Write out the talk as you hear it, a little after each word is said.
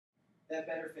that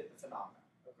better fit the phenomena,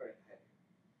 according to Heidegger.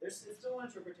 It's still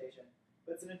an interpretation,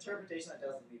 but it's an interpretation that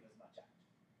doesn't leave as much out.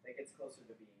 That gets closer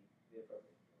to being the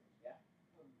appropriate belief. Yeah?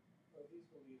 Are these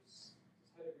beliefs,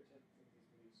 does Heidegger tend to think these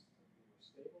beliefs tend to be more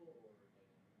stable or dynamic?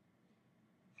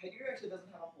 Heidegger actually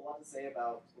doesn't have a whole lot to say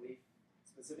about belief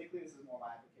specifically. This is more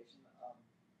my application.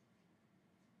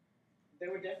 There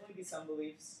would definitely be some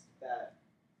beliefs that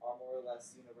are more or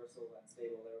less universal and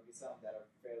stable. There would be some that are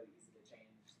fairly easy to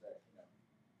change. That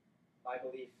my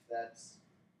belief that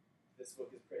this book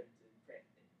is printed in print.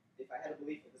 If I had a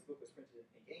belief that this book was printed in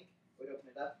pink ink, I would open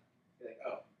it up, be like,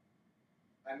 oh,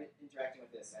 I'm interacting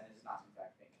with this, and it is not in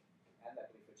fact pink, and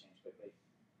that belief would change quickly.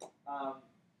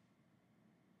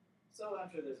 So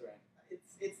I'm sure there's a range.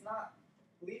 It's not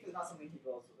belief is not something he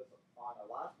dwells on a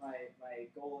lot. My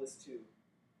goal is to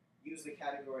use the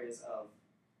categories of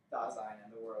Dasein and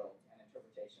the world and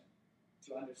interpretation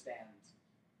to understand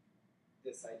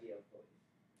this idea of belief.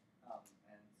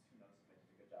 And who knows if I did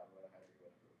a good job or whether Heidegger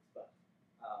would approve. But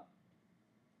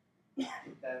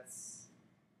that's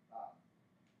what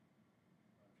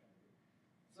I'm trying to do.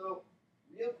 So,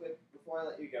 real quick, before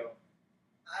I let you go,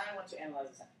 I want to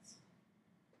analyze a sentence.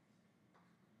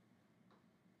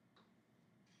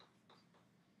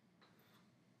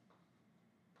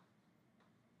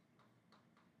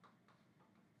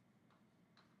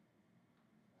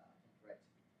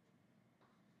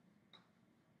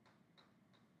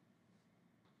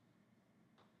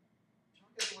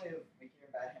 There's a way of making your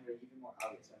bad handwriting even more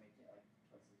obvious by making it like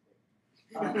twice as big.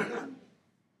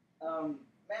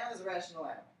 Man is a rational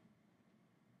animal.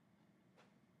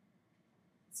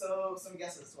 So, some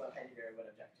guesses to what Heidegger would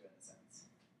object to in this sentence.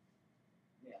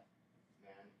 Yeah.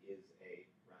 Man is a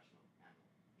rational animal.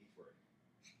 Each word.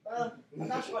 I'm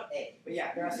not sure what A, but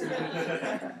yeah, there are some. Well, that means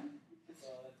there's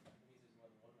more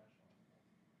than one rational animal.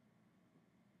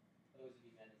 Otherwise, it'd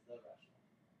be man is the rational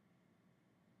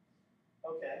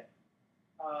animal. Okay.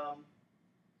 I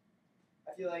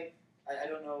feel like I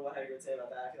don't know what Heidegger would say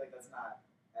about that. I feel like that's not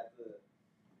at the.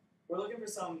 We're looking for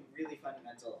some really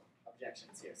fundamental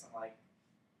objections here, some like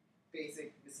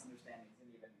basic misunderstandings in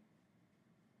even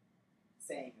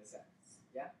saying the sentence.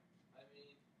 Yeah. I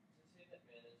mean, to say that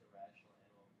man is a rational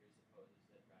animal presupposes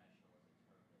that rational is a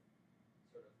term that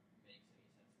sort of makes any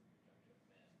sense in conjunction with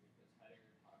man, because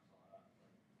Heidegger talks a lot about like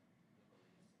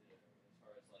the beliefs as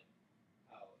far as like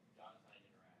how Dasein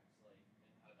interacts, like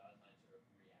and how Dasein sort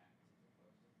of reacts as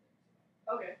opposed to things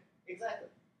about. Okay. Exactly.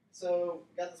 So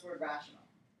we got this word rational.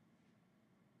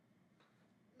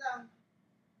 No.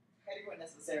 Heidegger wouldn't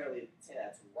necessarily say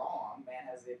that's wrong. Man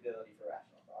has the ability for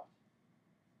rational thought.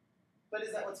 But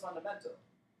is that what's fundamental?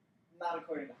 Not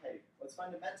according to Heidegger. What's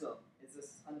fundamental is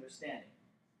this understanding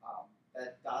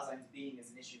that Dasein's being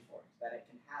is an issue for it, that it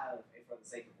can have a for the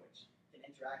sake of which, can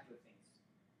interact with things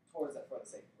towards that for the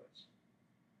sake of which.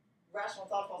 Rational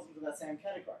thought falls into that same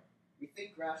category. We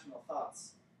think rational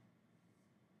thoughts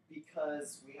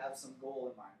because we have some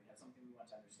goal in mind, we have something we want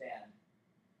to understand,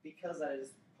 because that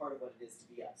is part of what it is to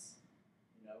be us.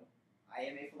 You know, I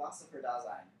am a philosopher,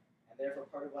 Dasein, and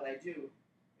therefore part of what I do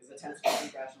is attempt to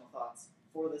think rational thoughts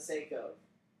for the sake of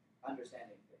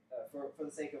understanding, for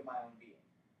the sake of my own being,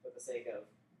 for the sake of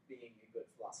being a good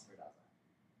philosopher, Dasein.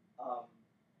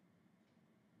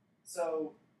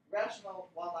 So,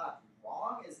 rational, while not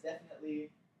wrong, is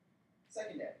definitely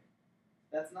secondary.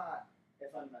 That's not a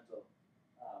fundamental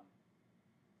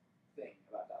thing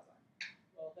about Dasein.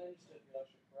 Well, if I understood your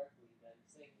lecture correctly, then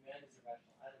saying man is a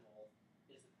rational animal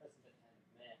is the present at hand of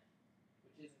man,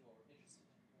 which isn't what we're interested in.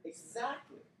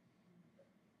 Exactly.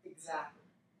 Exactly.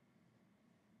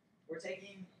 We're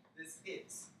taking this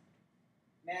is.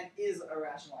 Man is a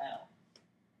rational animal.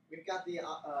 We've got the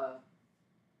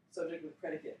subject with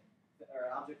predicate,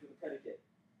 or object with a predicate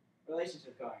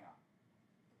relationship going on.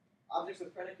 Objects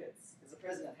with predicates is a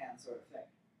present at hand sort of thing.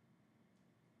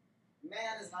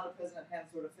 Man is not a present at hand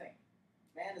sort of thing.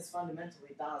 Man is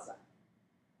fundamentally Dasein.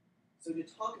 So to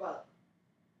talk about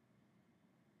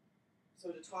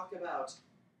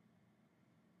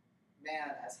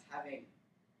man as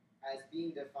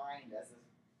being defined as this,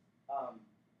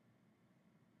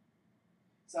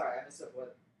 sorry, I missed up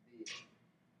what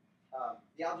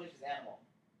the object is animal.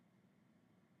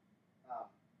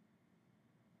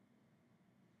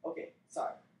 Okay,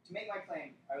 sorry. To make my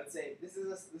claim, I would say this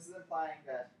is implying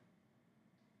that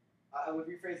I would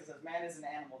rephrase this as man is an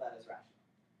animal that is rational,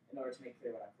 in order to make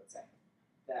clear what I'm saying.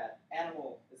 That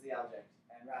animal is the object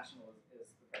and rational is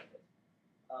the predicate.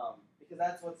 Because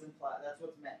that's what's implied. That's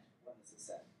what's meant when this is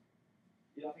said.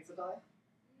 You don't think so, Talia?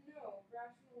 No,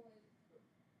 rational is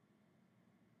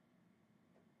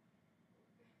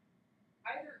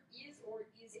either is or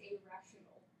is a rational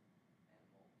animal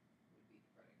would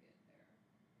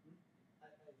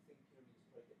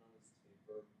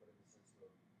verb, but in the sense of a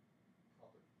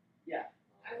property. Yeah.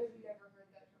 I have never heard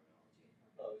that terminology.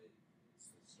 No, it's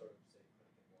the start of, say,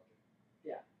 predicate logic.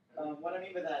 What I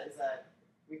mean by that is that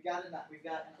we've got an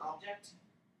object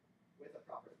with a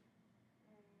property.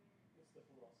 It's the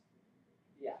philosophy.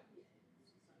 Yeah.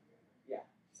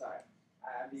 Sorry,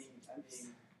 I'm using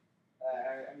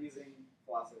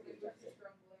philosophy Like, to we're objective. just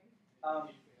grumbling.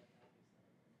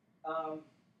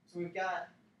 So we've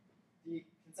got the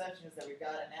conception is that we've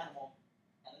got an animal,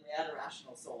 and then we add a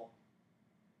rational soul,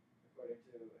 according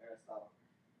to Aristotle,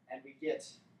 and we get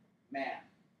man.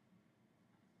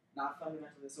 Not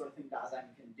fundamentally the sort of thing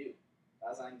Dasein can do.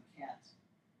 Dasein can't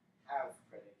have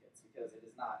predicates because it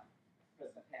is not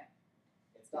present hand.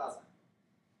 It's Dasein.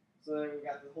 So we've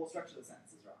got the whole structure of the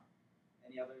sentence is wrong.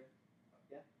 Any other?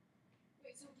 Yeah?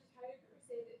 Wait, so does Heidegger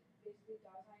say that basically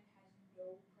Dasein has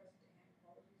no present-at-hand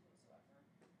qualities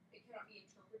whatsoever? It cannot be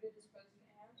interpreted as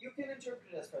present-at-hand? You can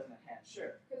interpret it as present at hand,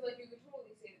 sure. Because, like, you could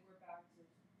totally say that we're bags of,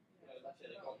 Yeah, I was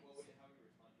flesh gonna say, and like, bones. how would you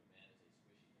respond to man as a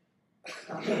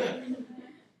squishy animal?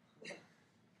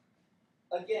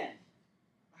 Again,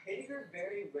 Heidegger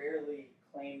very rarely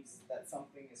claims that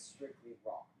something is strictly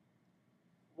wrong.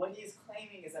 What he is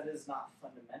claiming is that it is not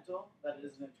fundamental, that it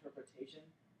is an interpretation,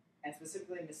 and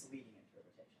specifically a misleading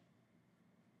interpretation.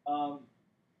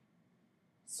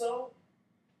 So,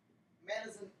 man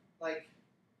isn't, like,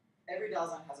 every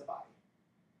Dasein has a body.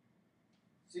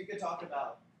 So you could talk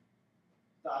about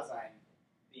Dasein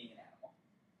being an animal.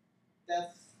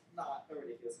 That's not a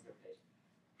ridiculous interpretation.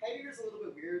 Heidegger's a little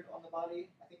bit weird on the body.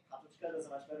 I think Patochka does a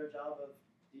much better job of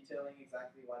detailing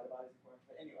exactly why the body's important.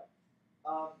 But anyway,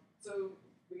 so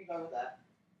we can talk about that.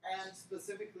 And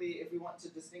specifically, if we want to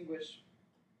distinguish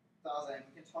Dasein,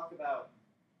 we can talk about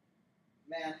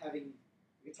man having.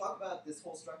 We can talk about this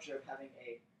whole structure of having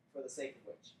a for the sake of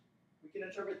which. We can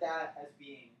interpret that as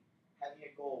being having a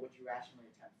goal which you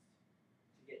rationally attempt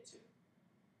to get to.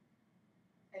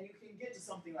 And you can get to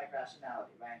something like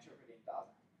rationality by interpreting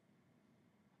Dasein.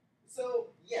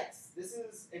 So, yes, this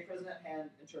is a present-at-hand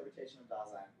interpretation of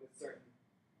Dasein with certain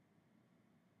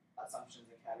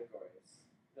assumptions and categories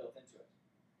built into it.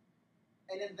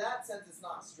 And in that sense, it's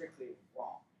not strictly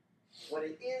wrong. What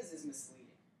it is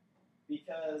misleading.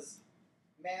 Because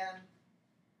man,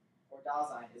 or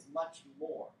Dasein, is much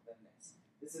more than this.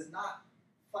 This is not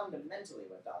fundamentally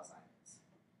what Dasein is.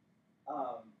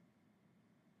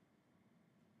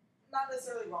 Not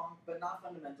necessarily wrong, but not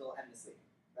fundamental and misleading.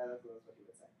 That's what he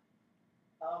would say.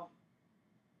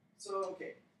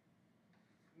 Okay.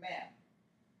 Man.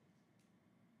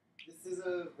 This is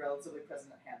a relatively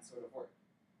present at hand sort of word.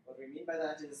 What we mean by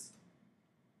that is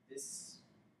this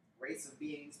race of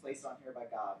beings placed on here by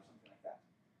God or something like that.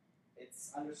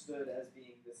 It's understood as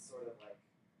being this sort of like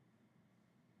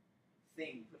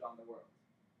thing put on the world.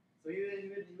 So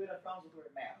you would have problems with the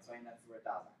word man, so I mean that's the word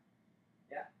Dasein.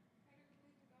 Yeah? Heidegger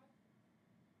believe in God?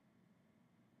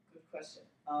 Good question.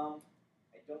 I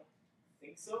don't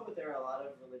think so, but there are a lot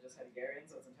of religious Heideggerians,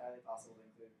 so it's entirely possible to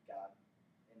include God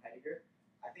in Heidegger.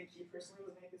 I think he personally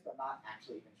was an atheist, but I'm not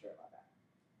actually even sure about that.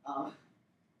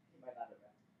 He might not have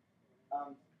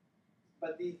been.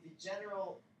 But the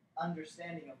general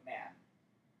understanding of man,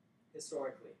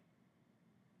 historically,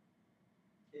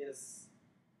 is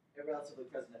a relatively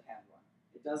present at hand one.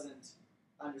 It doesn't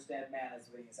understand man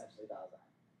as being essentially Dasein.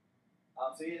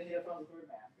 So he have problems with the word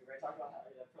man. We've already talked about how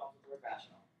he had problems with the word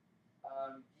rational.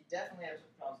 He definitely has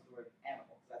problems with the word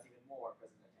animal, because that's even more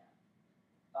present at hand.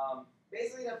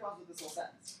 Basically, he had problems with this whole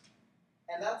sentence.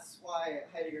 And that's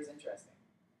why Heidegger is interesting.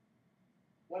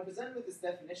 When presented with this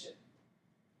definition,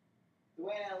 the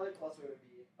way an analytic philosopher would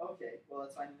be, okay, well,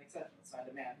 let's find an exception. Let's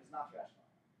find a man who's not rational.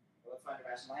 Or let's find a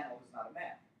rational animal who's not a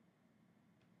man.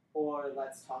 Or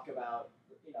let's talk about,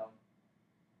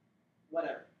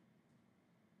 whatever.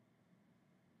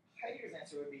 Heidegger's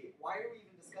answer would be, why are we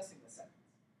even discussing this sentence?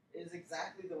 It is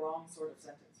exactly the wrong sort of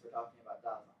sentence we're talking about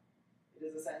Dasein. It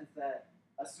is a sentence that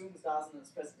assumes Dasein is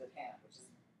present at hand, which is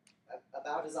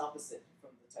about as opposite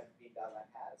from the type of being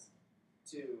Dasein has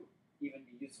to even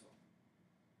be useful.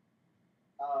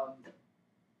 And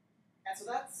so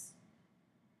that's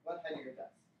what Heidegger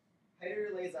does.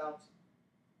 Heidegger lays out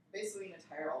basically an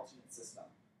entire alternate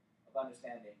system of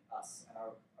understanding us and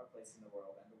our place in the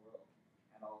world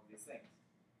and all of these things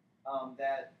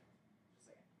that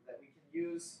we can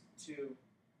use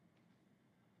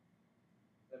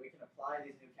that we can apply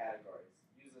these new categories,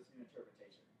 use this new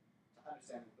interpretation to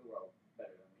understand the world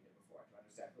better than we did before, to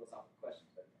understand philosophical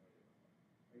questions better than we did before.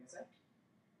 What are you going to say?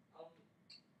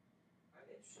 I'm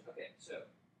interested. Okay, so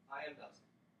I am Dustin.